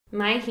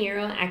My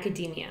Hero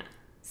Academia,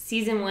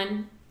 Season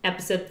 1,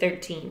 Episode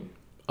 13.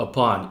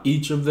 Upon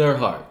each of their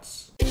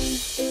hearts.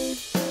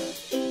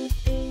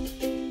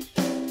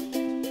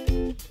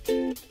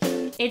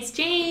 It's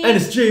Jane. And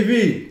it's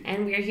JV.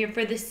 And we're here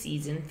for the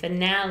season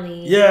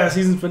finale. Yeah,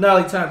 season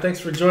finale time. Thanks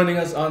for joining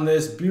us on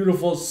this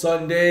beautiful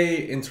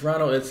Sunday. In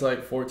Toronto, it's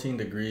like 14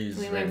 degrees.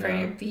 We went for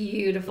a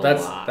beautiful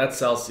walk. That's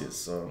Celsius,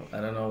 so I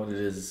don't know what it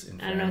is in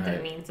Fahrenheit. I don't know what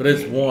that means. But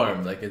it's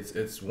warm. Like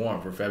it's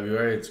warm. For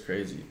February, it's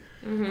crazy.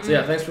 Mm-hmm. So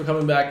yeah, thanks for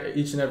coming back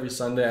each and every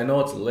Sunday. I know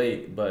it's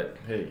late, but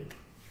hey,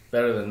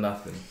 better than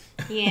nothing.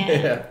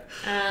 Yeah.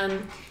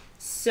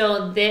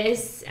 So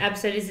this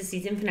episode is the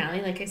season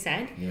finale, like I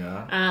said.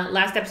 Yeah.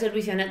 Last episode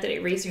we found out that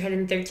Eraserhead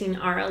and 13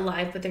 are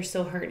alive, but they're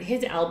so hurt.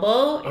 His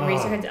elbow,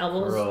 Eraserhead's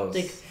elbow, gross.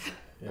 Like,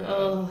 yeah.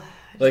 oh.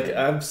 Like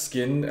I've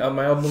skinned on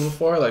my elbow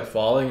before, like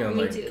falling, and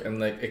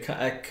it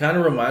kind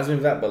of reminds me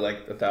of that, but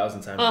like 1,000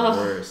 times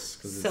worse.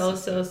 So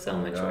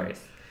much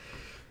worse.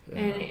 Yeah.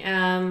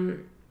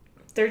 And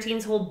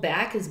 13's whole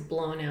back is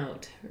blown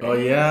out. Right? Oh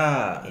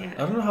yeah. I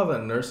don't know how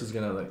that nurse is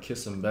gonna like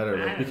kiss him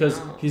better, like,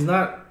 because he's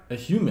not a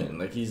human.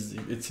 Like it's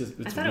I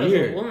thought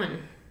weird. It was a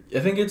woman.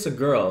 I think it's a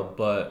girl,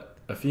 but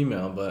a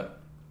female.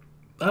 But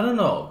I don't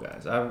know,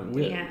 guys. I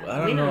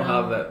don't know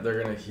how that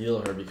they're gonna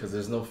heal her because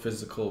there's no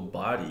physical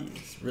body.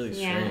 It's really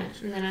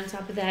strange. And then on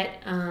top of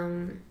that,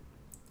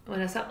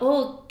 what else?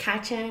 Oh,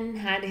 Kachan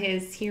had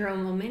his hero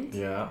moment.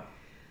 Yeah.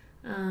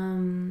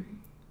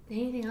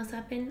 Anything else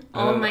happen?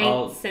 All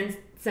Might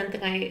sent the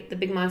guy, the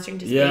big monster,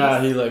 into space. Yeah,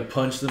 he like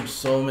punched him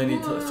so many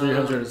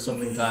 300 and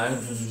something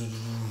times.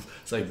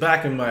 It's like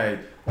back in my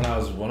when I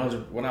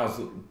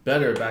was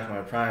better back in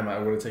my prime, I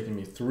would have taken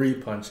me 3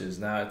 punches.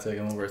 Now it's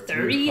taken over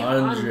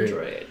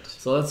 300.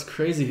 So that's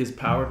crazy. His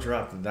power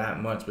dropped that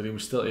much, but he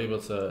was still able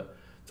to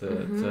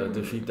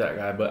defeat that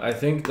guy. But I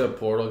think the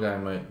portal guy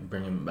might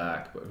bring him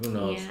back, but who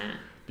knows? Yeah.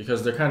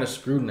 Because they're kind of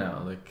screwed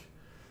now. Like,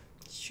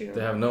 true.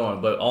 They have no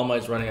one, but All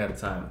Might's running out of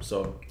time.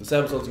 So this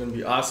episode's gonna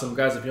be awesome,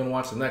 guys. If you want to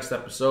watch the next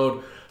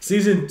episode,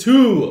 season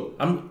 2.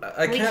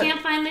 We can't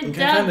find the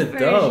dub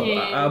version.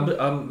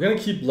 I'm gonna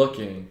keep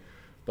looking,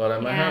 but I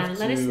might have to.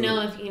 Let us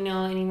know if you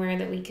know anywhere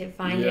that we could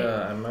find it.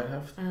 Yeah, I might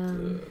have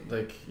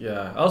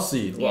to. I'll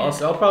see. Well,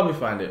 I'll probably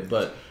find it,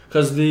 but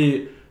because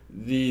the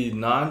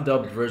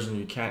non-dubbed version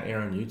you can't air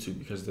on YouTube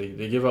because they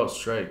give out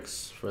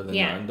strikes for the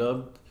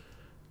non-dubbed.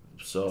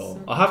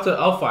 So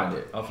I'll find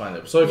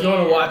it. So if you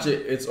want to watch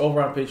it, it's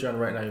over on Patreon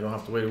right now. You don't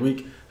have to wait a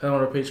week. Head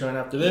on to Patreon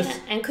after this. Yeah.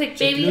 And quick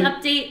baby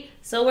update.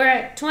 So we're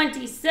at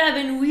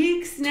 27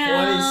 weeks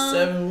now.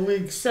 27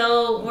 weeks.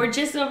 So we're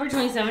just over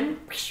 27.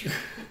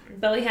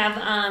 But we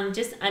have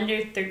just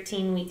under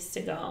 13 weeks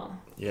to go.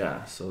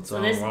 Yeah, so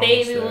this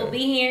baby will be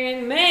here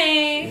in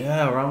May.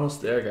 Yeah, we're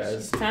almost there,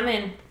 guys. She's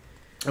coming.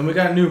 And we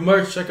got new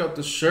merch. Check out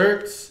the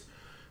shirts.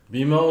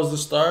 BMO is the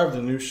star of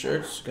the new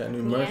shirts. Got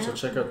new merch, so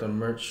check out the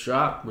merch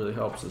shop. Really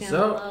helps us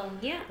out.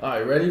 Yeah. All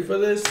right, ready for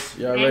this?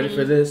 Y'all ready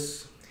for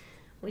this?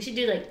 We should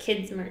do like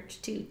kids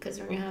merch too, because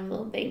we're gonna have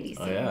little babies.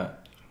 Oh yeah.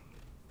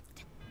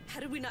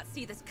 How did we not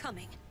see this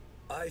coming?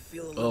 I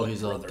feel a little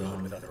he's all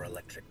dumb with other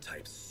electric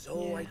types,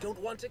 so I don't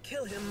want to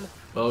kill him.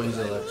 Oh, he's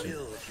electric. I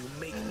will if you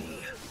make me.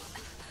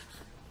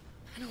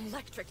 An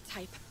electric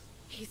type.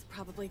 He's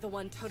probably the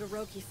one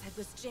Todoroki said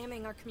was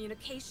jamming our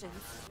communications.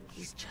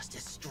 He's just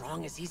as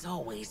strong as he's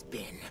always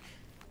been.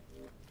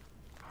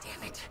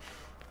 Damn it.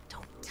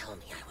 Don't tell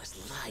me I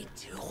was lied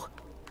to.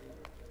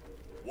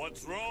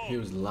 What's wrong? He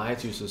was lied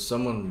to, so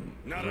someone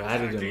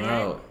ratted him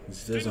out.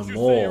 There's a Didn't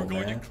mole, you say you were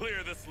man. going to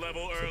clear this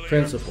level It's earlier? a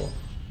principle.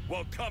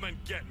 Well, come and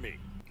get me.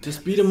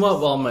 Just beat him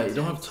up, All Might. You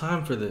don't have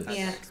time for this.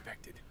 Yeah.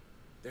 Expected.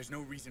 There's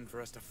no reason for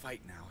us to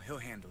fight now. He'll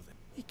handle them.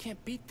 He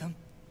can't beat them.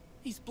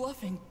 He's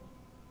bluffing.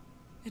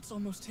 It's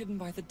almost hidden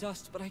by the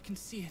dust, but I can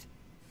see it.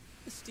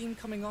 The steam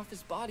coming off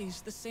his body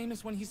is the same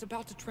as when he's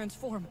about to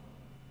transform.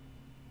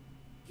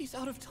 He's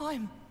out of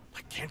time.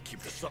 I can't keep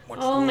this up much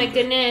Oh longer. my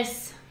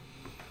goodness.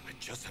 I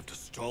just have to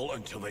stall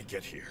until they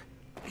get here.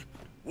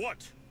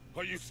 What?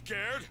 Are you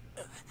scared?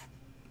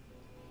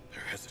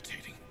 They're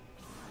hesitating.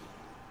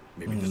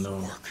 Maybe this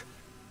will work.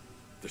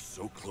 They're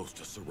so close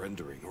to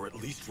surrendering, or at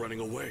least running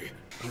away.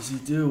 What does he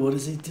do? What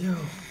does he do?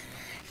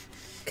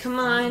 Come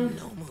on.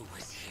 Nomu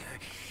was here.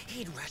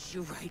 He'd rush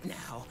you right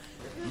now.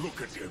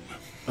 Look at him.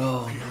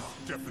 Oh, He is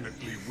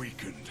definitely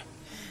weakened.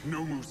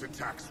 Nomu's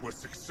attacks were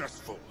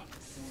successful.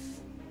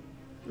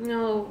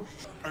 No.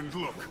 And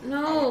look,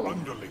 No. our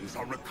underlings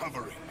are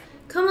recovering.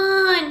 Come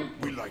on.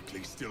 We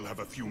likely still have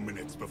a few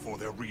minutes before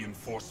their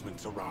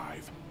reinforcements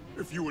arrive.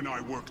 If you and I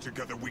work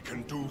together, we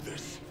can do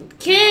this.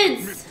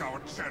 Kids. Missed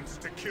our chance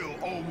to kill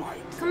All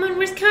Might. Come on,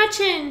 where's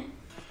Kachan?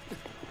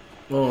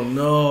 Oh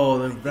no,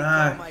 they're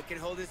back. Mike can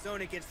hold his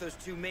own against those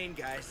 2 main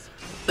guys.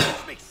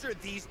 Let's make sure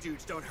these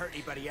dudes don't hurt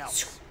anybody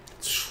else.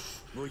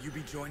 Will you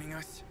be joining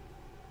us?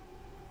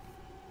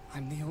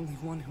 I'm the only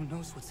one who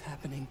knows what's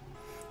happening.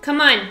 Come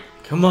on.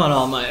 Come on,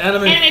 All Might.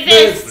 Anime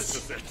fist. This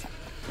is it.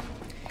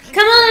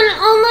 Come on,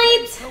 All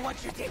Might. For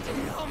what you did to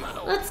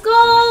Nomu. Let's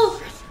go.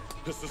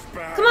 This is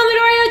bad. Come on,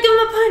 Midoriya. Give him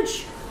a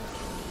punch.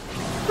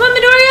 Come on,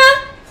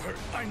 Midoriya.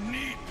 I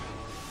need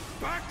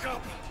Back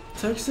up!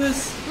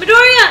 Texas?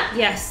 Midoriya!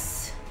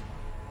 Yes.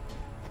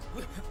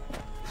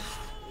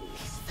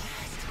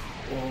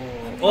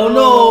 Oh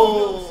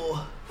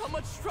no! How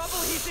much trouble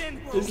he's in!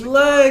 His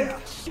leg!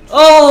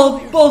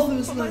 Oh, both of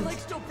his But my legs! leg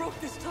still broke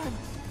this time.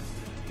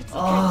 It's okay.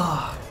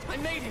 Ah. I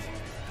made it.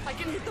 I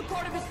can hit the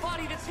part of his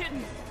body that's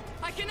hidden.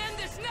 I can end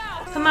this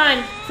now. Come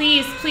on.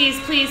 Please, please,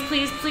 please,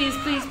 please, please,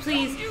 please,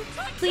 please.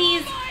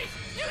 Please.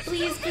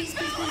 Please, please, please,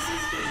 please, please.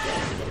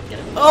 Get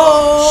him.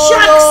 Oh!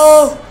 Shucks!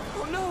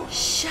 Oh no!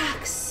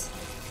 Shucks.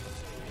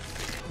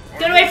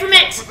 Get away from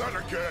it! For that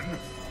again.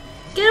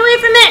 Get away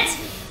from it!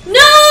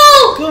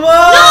 No! Come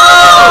on!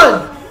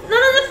 No!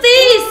 Not on the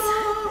face!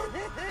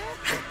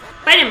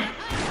 Bite him.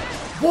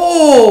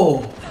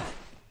 Whoa!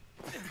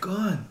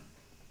 Gun.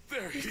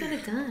 He's got a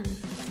gun.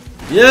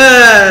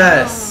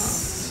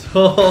 Yes!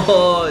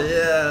 Oh,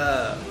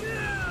 yeah.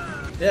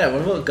 Yeah,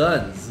 what about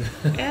guns?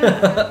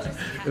 Yeah.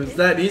 It was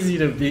that easy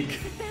to beat.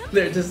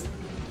 They're just.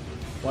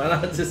 Why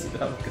not just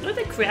have guns? What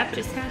the crap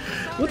just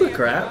happened? What the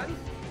crap?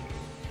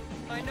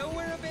 I know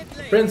we're a bit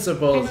late.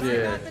 Principals but I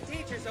here. got the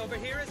teachers over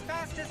here as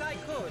fast as I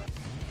could.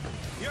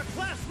 Your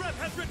class rep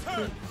has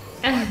returned.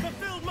 I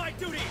fulfilled my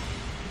duty.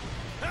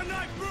 And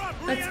I brought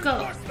Let's go.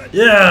 reinforcements.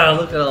 Yeah,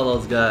 look at all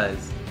those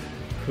guys.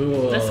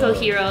 Cool. Let's go,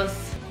 heroes.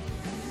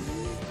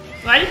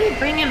 Why did they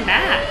bring him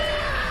back?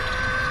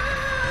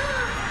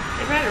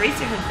 They brought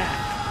Eraserhead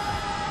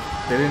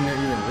back. They didn't even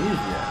leave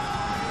yet.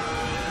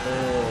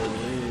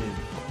 Holy.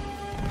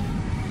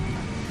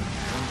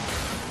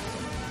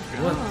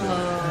 What the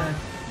heck?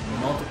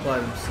 Multiply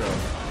himself.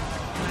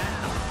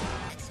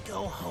 Let's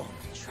go home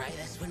and try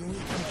this when we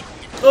can.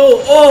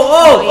 Oh, oh,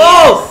 oh,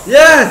 oh!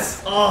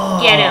 Yes!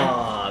 Oh! Get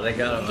him. They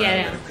got him.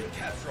 Get him.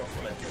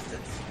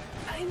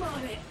 I'm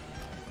on it.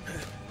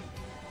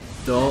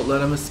 Don't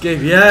let him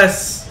escape.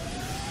 Yes!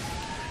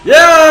 Yeah!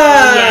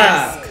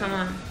 Yes, come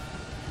on.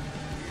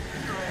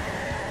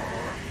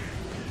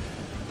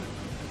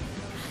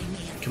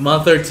 Come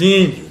on,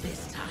 13.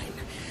 This time,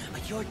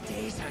 but your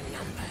days are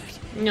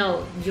numbered.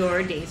 No,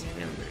 your days are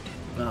numbered.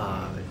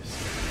 Ah,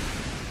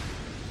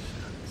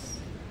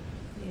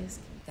 Yes.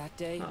 That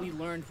day, we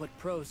learned what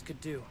pros could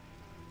do.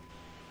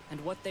 And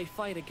what they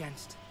fight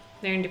against.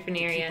 They're in different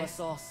To keep areas. us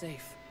all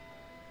safe.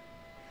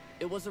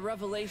 It was a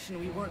revelation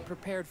we weren't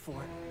prepared for.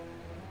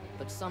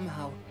 But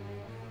somehow,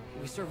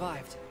 we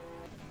survived.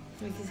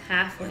 Like he's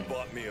halfway. You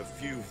bought me a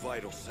few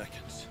vital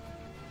seconds.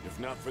 If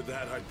not for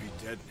that, I'd be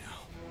dead now.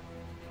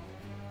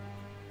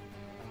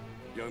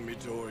 Young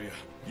Midoriya,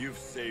 you've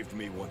saved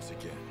me once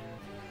again.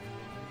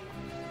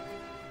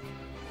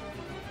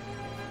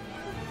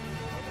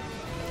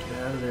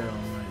 Get out of there,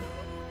 alright.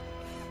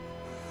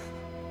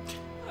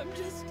 I'm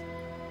just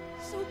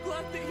so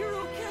glad that you're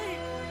okay.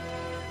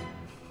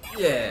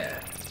 Yeah.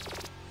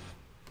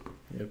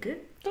 You okay?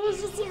 That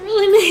was just a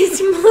really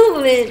nice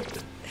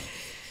moment.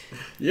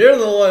 You're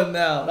the one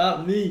now,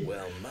 not me.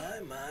 Well, my.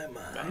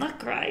 I'm not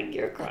crying,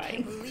 you're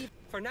crying.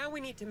 For now,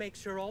 we need to make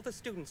sure all the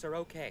students are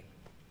okay.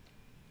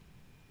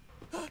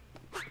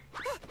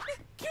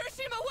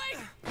 Kirishima, wait!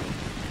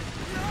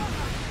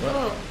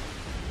 Whoa.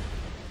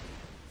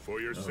 For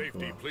your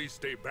safety, cool. please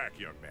stay back,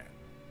 young man.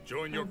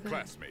 Join your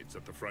classmates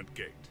at the front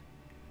gate.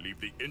 Leave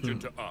the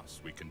injured to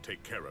us. We can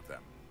take care of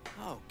them.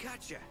 Oh,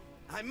 gotcha.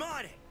 I'm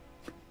on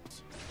it.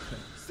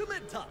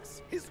 Cement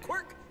toss. His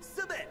quirk,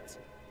 cement.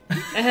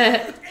 He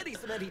can hit any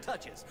cement he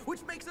touches,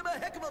 which makes him a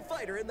heck of a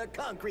fighter in the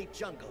concrete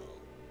jungle.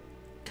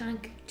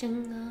 Concrete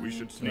jungle. We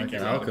should sneak Like you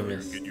an out of here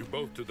alchemist. and get you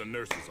both to the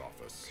nurse's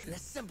office. The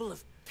symbol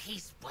of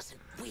peace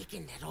wasn't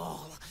weakened at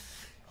all.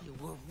 You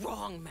were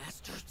wrong,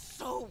 Master.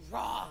 So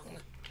wrong.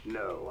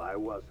 No, I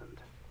wasn't.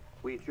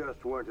 We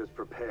just weren't as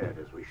prepared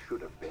as we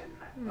should have been.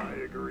 I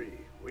agree.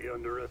 We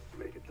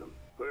underestimated them.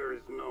 Where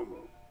is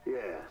Nomu?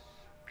 Yes.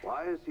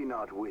 Why is he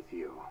not with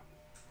you?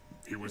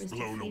 He was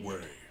blown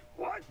away.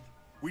 What?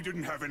 We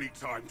didn't have any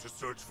time to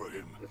search for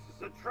him. This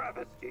is a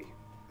travesty.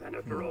 And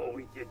after all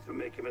we did to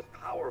make him as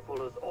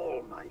powerful as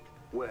All Might.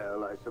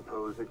 Well, I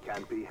suppose it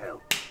can't be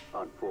helped,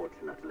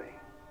 unfortunately.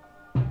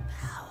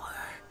 Power.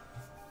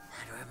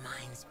 That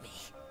reminds me.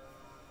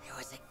 There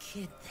was a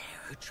kid there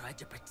who tried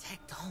to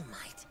protect All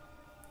Might.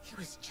 He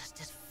was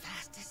just as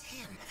fast as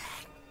him.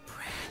 That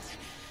brat.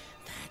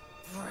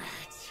 That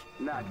brat.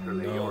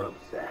 Naturally, you're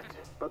upset.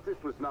 But this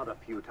was not a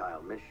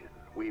futile mission.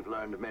 We've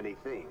learned many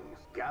things.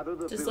 Gather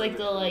the Just like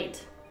the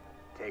light.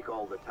 Take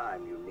all the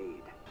time you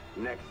need.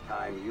 Next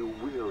time, you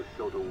will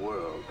show the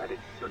world that it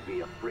should be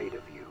afraid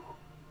of you.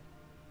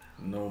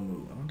 No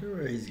move. I wonder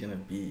where he's gonna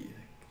be.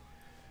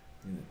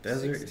 In the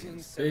desert, 16,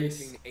 in space.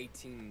 17,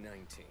 18,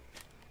 19.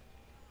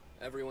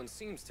 Everyone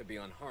seems to be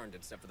unharmed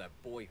except for that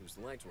boy whose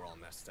legs were all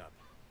messed up.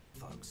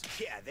 Folks.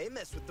 Yeah, they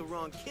messed with the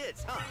wrong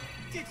kids, huh?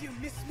 Did you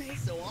miss me?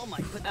 So All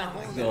Might put that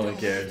hole in No one the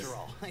door cares. after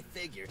all. I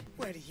figured.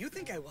 Where do you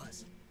think I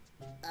was?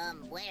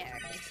 Where?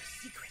 It's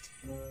a secret.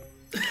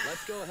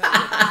 Let's go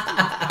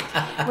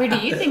ahead. Where do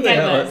you think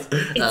I was?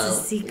 It's a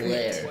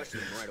secret. Question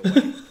right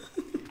away. Go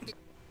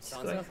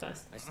Sansa, with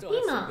us. I still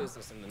have some Ema.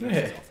 business in the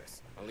nurse's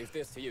office. I'll leave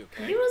this to you,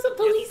 okay? He was a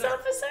police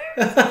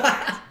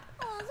officer?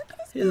 Oh, look at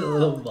his He's a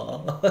little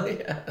ball.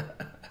 Yeah.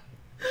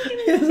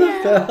 He's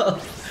a ball.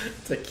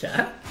 It's a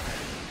cat.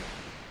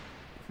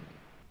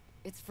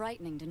 It's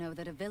frightening to know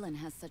that a villain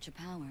has such a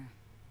power.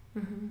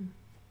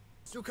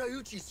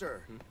 Tsukauchi,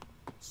 sir.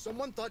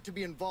 Someone thought to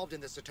be involved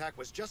in this attack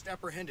was just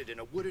apprehended in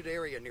a wooded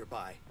area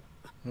nearby.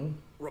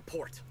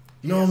 Report.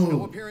 He has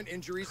no apparent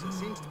injuries and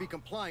seems to be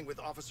complying with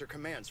officer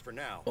commands for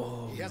now.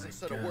 He hasn't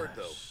said a word,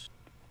 though.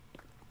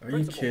 Are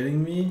you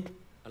kidding me?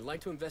 I'd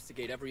like to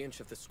investigate every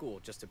inch of the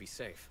school just to be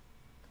safe.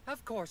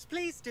 Of course,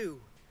 please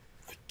do.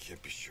 I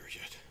can't be sure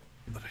yet,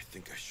 but I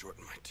think I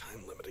shortened my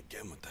time limit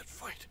again with that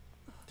fight.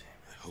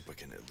 I hope I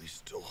can at least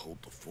still hold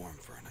the form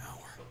for an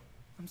hour.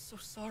 I'm so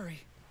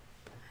sorry.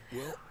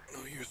 Well,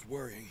 no use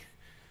worrying.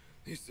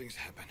 These things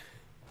happen.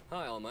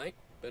 Hi, All Might.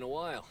 Been a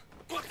while.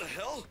 What the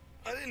hell?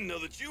 I didn't know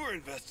that you were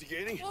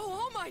investigating. Oh,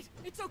 All Might!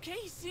 It's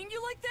okay seeing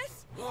you like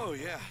this? Oh,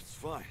 yeah, it's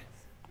fine.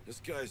 This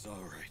guy's all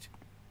right.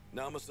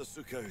 Namasa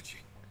Tsukauchi,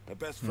 my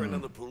best friend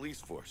on the police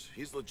force.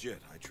 He's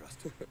legit, I trust.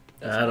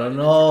 I don't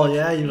know.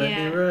 Yeah, you might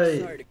be right.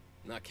 Sorry to...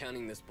 Not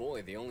counting this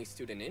boy, the only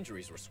student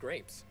injuries were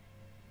scrapes.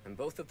 And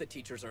both of the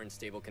teachers are in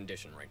stable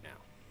condition right now.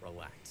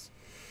 Relax.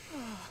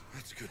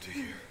 That's good to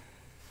hear.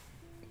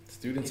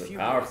 Students if are you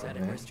powerful,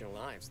 hadn't man. risked your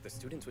lives, the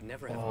students would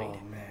never have made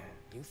it. Man.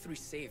 You three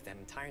saved that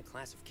entire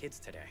class of kids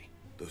today.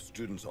 Those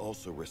students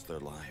also risked their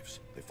lives.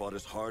 They fought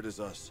as hard as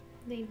us.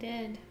 They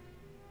did.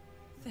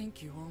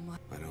 Thank you, All Might.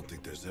 I don't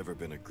think there's ever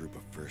been a group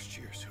of first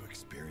years who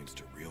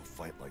experienced a real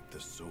fight like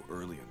this so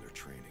early in their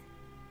training.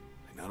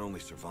 They not only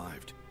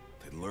survived,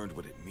 they learned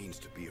what it means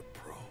to be a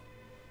pro.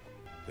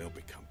 They'll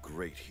become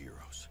great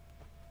heroes.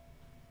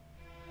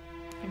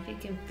 If you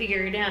can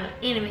figure it out,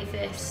 Anime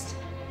Fist.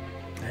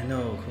 I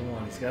know, come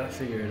on, he's gotta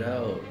figure it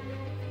out.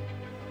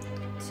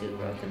 2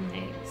 broken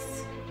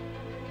legs.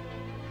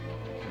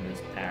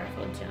 Most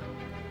powerful jump.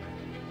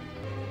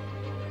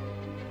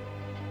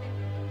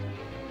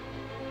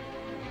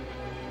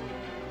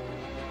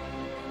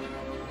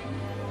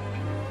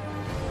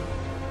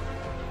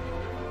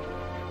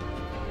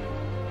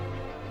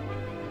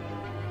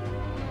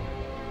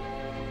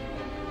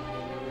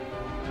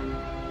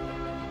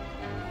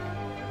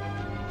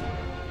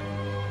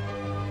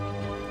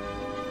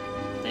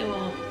 They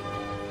won't.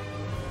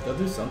 They'll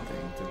do something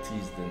to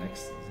tease the next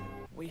season.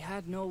 We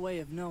had no way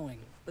of knowing,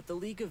 but the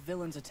League of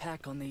Villains'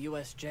 attack on the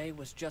USJ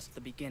was just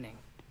the beginning.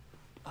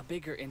 A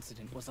bigger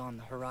incident was on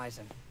the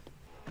horizon.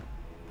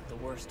 The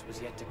worst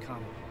was yet to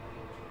come.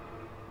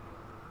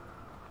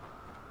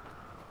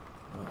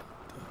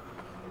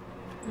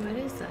 What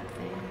is that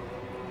thing?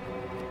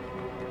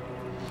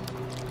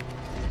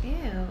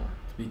 Ew. To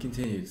be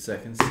continued,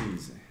 2nd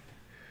season.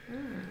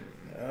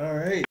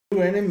 Alright,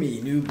 new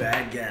enemy, new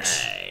bad guy.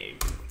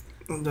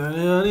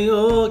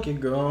 Okay,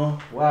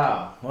 girl.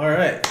 Wow.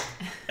 Alright.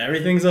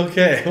 Everything's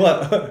okay.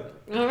 What?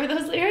 What were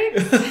those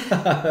lyrics?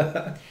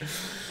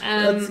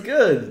 That's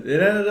good.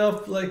 It ended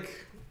up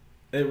like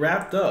it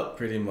wrapped up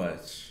pretty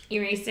much.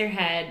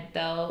 Eraserhead,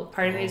 though,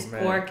 part of his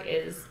quirk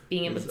is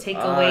being able to take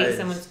eyes. away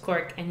someone's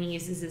quirk, and he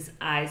uses his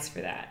eyes for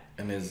that.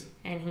 And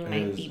he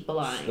might be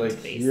blind.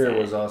 Like they here said.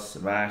 was all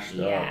smashed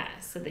up. Yeah,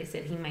 so they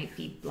said he might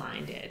be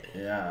blinded.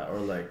 Yeah, or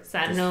like. So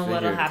I don't know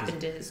what'll happen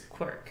to his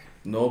quirk.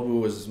 Nobu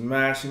was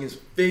smashing his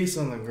face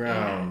on the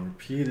ground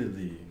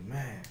repeatedly.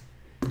 Man.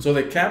 So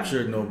they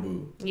captured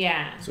Nobu.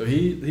 Yeah. So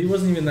he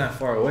wasn't even that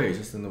far away,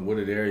 just in the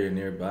wooded area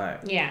nearby.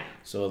 Yeah.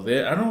 So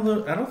I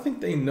don't think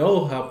they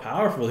know how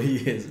powerful he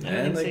is, man. I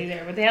don't think like, so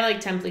either, but they have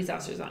like 10 police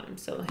officers on him,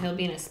 so he'll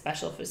be in a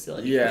special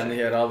facility. Yeah, and they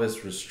had all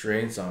this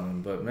restraints on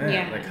him, but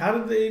man, like how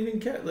did they even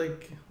get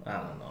like I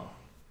don't know.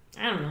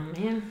 I don't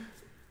know, man.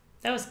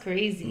 That was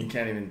crazy. You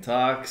can't even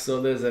talk. So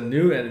there's a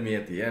new enemy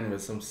at the end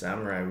with some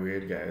samurai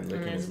weird guy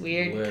licking his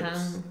weird lips.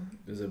 tongue.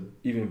 There's a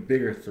even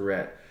bigger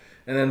threat.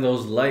 And then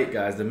those light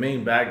guys, the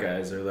main bad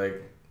guys, are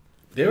like,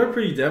 they were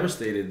pretty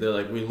devastated. They're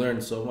like, we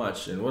learned so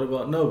much. And what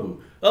about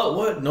Nobu? Oh,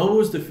 what? Nobu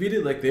was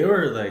defeated? Like, they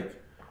were like,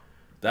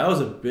 that was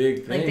a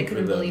big thing they for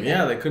couldn't them. believe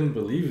Yeah, it. they couldn't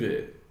believe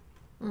it.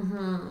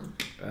 And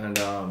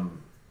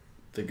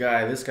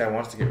this guy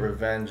wants to get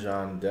revenge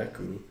on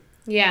Deku.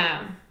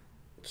 Yeah.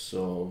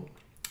 So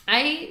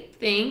I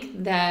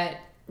think that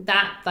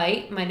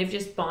fight might have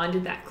just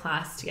bonded that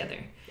class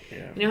together.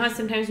 yeah. You know how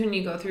sometimes when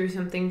you go through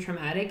something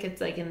traumatic,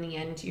 it's like in the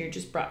end you're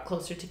just brought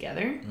closer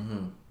together?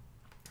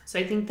 So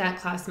I think that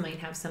class might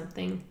have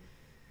something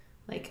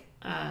like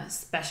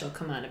special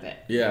come out of it.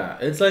 Yeah,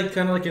 it's like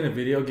kind of like in a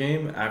video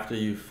game after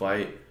you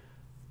fight,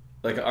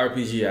 like an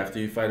RPG, after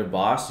you fight a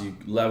boss, you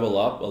level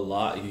up a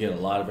lot. You get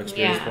a lot of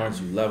experience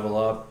points. You level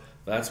up.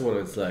 That's what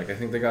it's like. I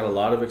think they got a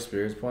lot of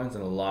experience points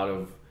and a lot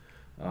of,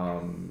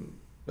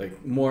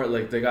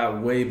 they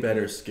got way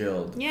better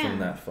skilled from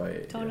that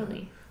fight. Totally.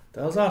 Yeah.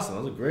 That was awesome.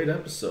 That was a great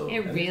episode. It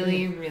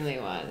really, really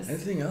was.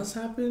 Anything else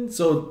happened?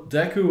 So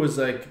Deku was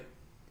like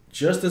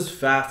just as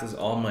fast as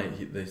All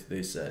Might,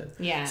 they said.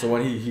 Yeah. So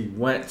when he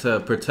went to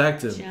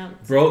protect him,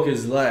 Jumped. broke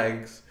his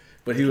legs,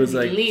 but he was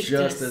like leaped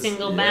just to a as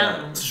single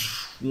bound.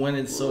 went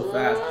in so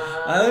fast.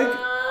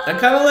 I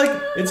kind of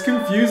like it's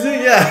confusing.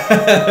 Yeah,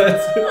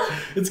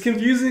 it's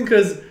confusing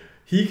because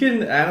he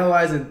can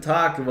analyze and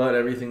talk about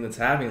everything that's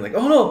happening. Like,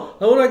 oh no,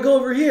 how would I go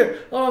over here?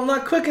 Oh, I'm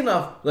not quick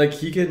enough. Like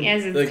he can,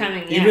 like,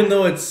 coming, even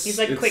though he's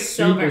like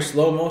super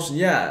slow motion,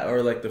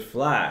 or like the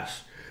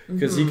Flash,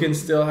 because he can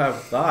still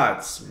have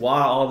thoughts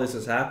while all this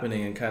is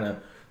happening and kind of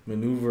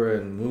maneuver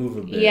and move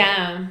a bit.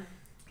 Yeah,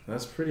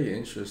 that's pretty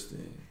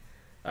interesting.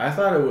 I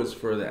thought it was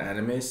for the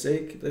anime's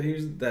sake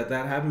that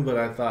that happened, but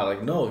I thought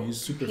like no,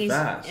 he's super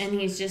fast and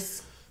he's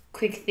just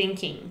quick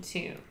thinking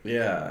too.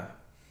 Yeah.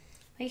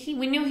 Like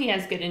we knew he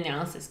has good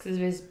analysis because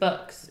of his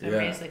books.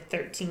 Remember, he has like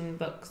 13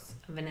 books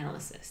of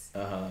analysis.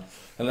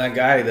 And that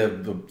guy,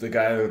 the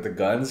guy with the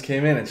guns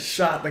came in and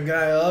shot the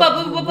guy up.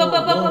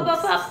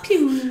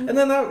 And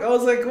then I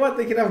was like, what?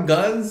 They can have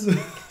guns?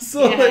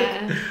 So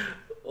like,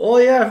 oh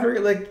yeah, I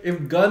forget. Like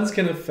if guns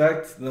can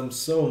affect them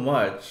so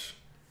much,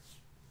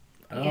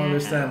 I don't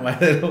understand why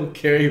they don't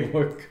carry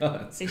more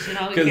guns. They should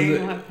all carry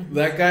weapons.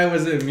 That guy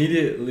was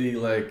immediely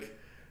like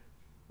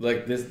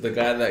this, the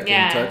guy that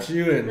can touch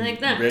you and like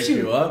break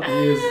you up.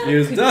 He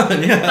was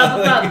done.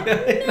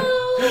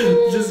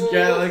 Just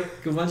got like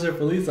a bunch of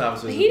police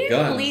officers. But he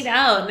didn't bleed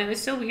out, and it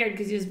was so weird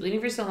because he was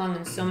bleeding for so long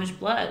and so much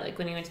blood. Like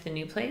when he went to the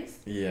new place.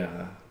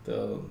 Yeah,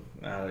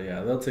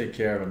 they'll take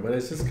care of him, but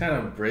it just kind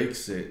of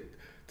breaks it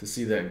to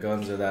see that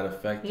guns are that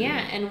effective. Yeah,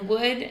 and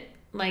would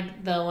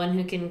like the one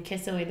who can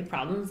kiss away the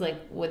problems, like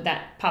would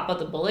that pop out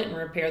the bullet and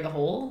repair the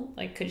hole?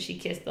 Like could she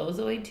kiss those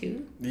away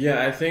too?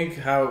 Yeah, I think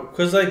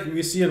because like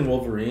we see in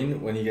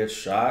Wolverine when he gets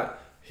shot,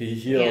 he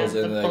heals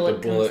and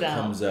like the bullet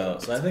comes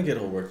out. So I think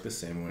it'll work the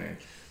same way.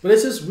 But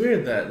it's just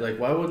weird that like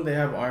why wouldn't they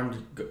have armed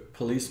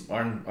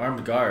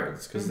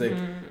guards? Because like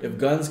if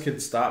guns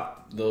could stop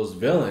those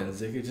villains,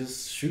 they could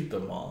just shoot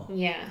them all.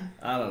 Yeah.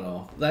 I don't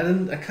know.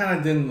 I kind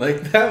of didn't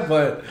like that,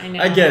 but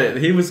I get it.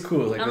 He was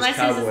cool, like unless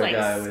this cowboy like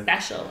guy with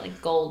special,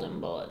 like golden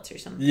bullets or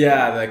something.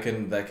 Yeah, that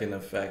can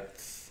affect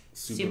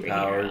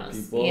superpowered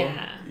people.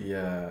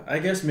 Yeah. I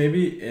guess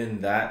maybe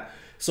in that.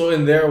 So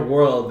in their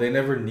world, they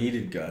never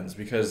needed guns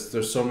because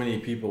there's so many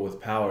people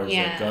with powers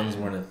that guns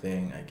weren't a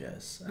thing. I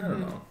guess I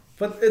don't know.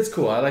 But it's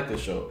cool. I like the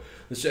show.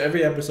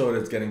 Every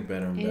episode is getting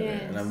better and better,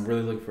 and I'm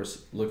really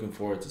looking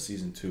forward to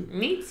season 2.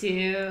 Me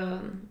too,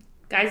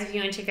 guys. If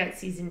you want to check out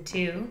season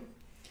 2,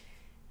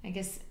 I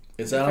guess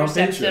it's out on Patreon.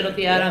 Episode will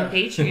be out on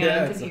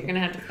Patreon because you're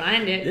gonna have to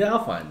find it. Yeah,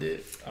 I'll find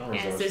it. So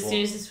as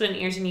soon as this one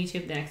airs on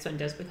YouTube, the next one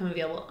does become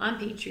available on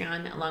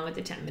Patreon along with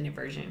the 10-minute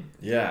version.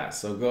 Yeah,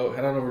 so go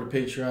head on over to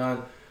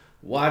Patreon.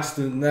 Watch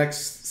the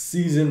next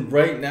season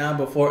right now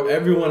before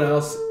everyone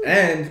else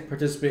and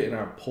participate in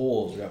our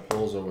polls. We got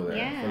polls over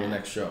there for the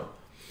next show.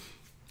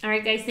 All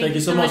right, guys. Thank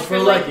you so much for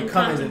liking,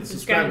 commenting, and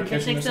subscribing.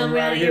 Catch you next time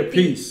right here.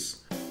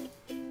 Peace.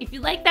 If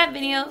you like that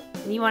video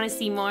and you want to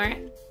see more,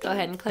 go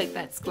ahead and click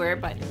that square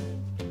button.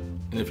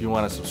 And if you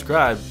want to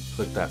subscribe,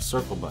 click that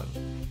circle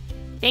button.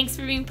 Thanks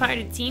for being part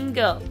of Team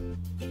Go.